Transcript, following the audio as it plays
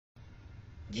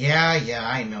Yeah,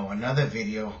 I know. Another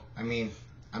video. I mean,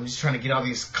 I'm just trying to get all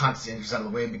these content entries out of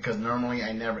the way because normally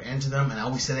I never enter them, and I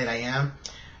always say that I am.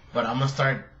 But I'm going to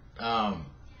start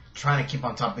trying to keep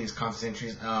on top of these content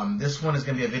entries. This one is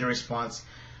going to be a video response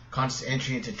contest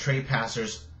entry into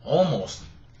trepacers, almost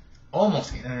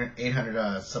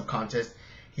 800 sub contest.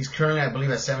 He's currently, I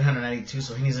believe, at 792,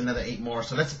 so he needs another 8 more.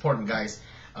 So let's support him, guys.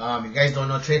 If you guys don't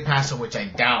know trepacer, which I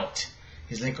doubt,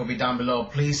 his link will be down below.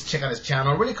 Please check out his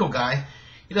channel. Really cool guy.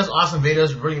 He does awesome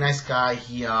videos. Really nice guy.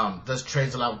 He does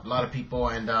trades a lot of people,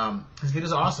 and his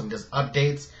videos are awesome. He does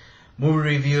updates, movie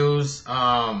reviews,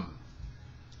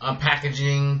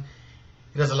 unpackaging.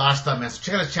 He does a lot of stuff, man. So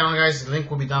check out his channel, guys. His link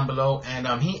will be down below. And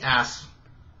he asked,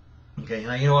 okay,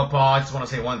 now you know what, Paul? I just want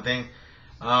to say one thing.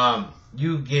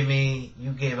 You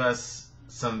gave us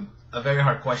a very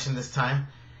hard question this time.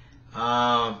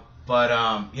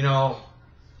 You know,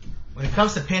 when it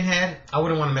comes to Pinhead, I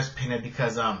wouldn't want to mess with Pinhead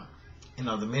because you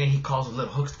know, the minute he calls the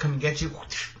little hooks to come and get you,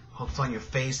 hooks on your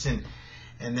face, and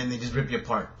then they just rip you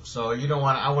apart. So you don't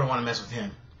want. I wouldn't want to mess with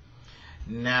him.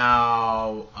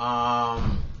 Now,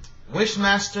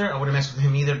 Wishmaster, I wouldn't mess with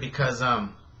him either because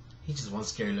he's just one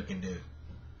scary looking dude.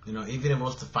 You know, even if it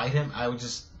was to fight him, I would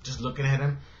just looking at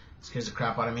him scares the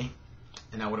crap out of me,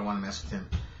 and I wouldn't want to mess with him.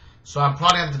 So I'm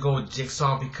probably have to go with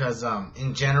Jigsaw because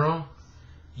in general,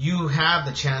 you have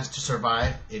the chance to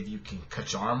survive if you can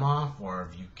cut your arm off, or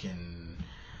if you can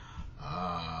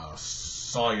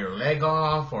saw your leg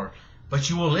off, but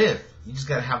you will live. You just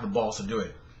gotta have the balls to do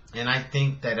it. And I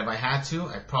think that if I had to,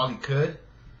 I probably could.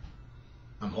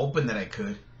 I'm hoping that I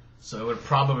could. So it would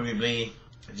probably be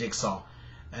a Jigsaw.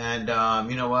 And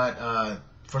you know what?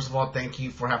 First of all, thank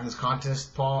you for having this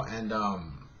contest, Paul. And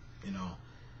you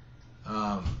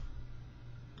know,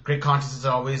 great contest as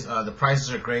always. The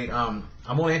prizes are great. I'm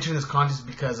only entering this contest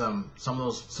because some of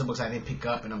those symbols I didn't pick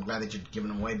up, and I'm glad that you're giving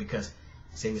them away because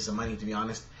it saved me some money, to be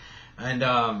honest.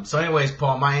 And so anyways,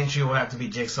 Paul, my entry will have to be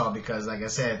Jigsaw because, like I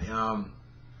said,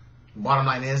 bottom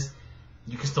line is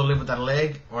you can still live without a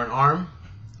leg or an arm,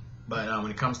 but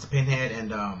when it comes to Pinhead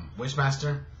and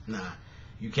Wishmaster, nah,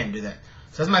 you can't do that.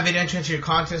 So that's my video entry into your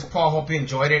contest, Paul. Hope you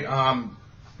enjoyed it.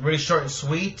 Really short and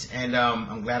sweet, and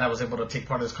I'm glad I was able to take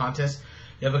part of this contest.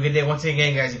 You have a good day. Once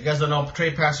again, guys, if you guys don't know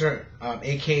trepacer,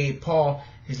 aka Paul,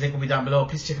 his link will be down below.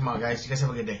 Please check him out, guys. You guys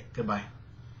have a good day. Goodbye.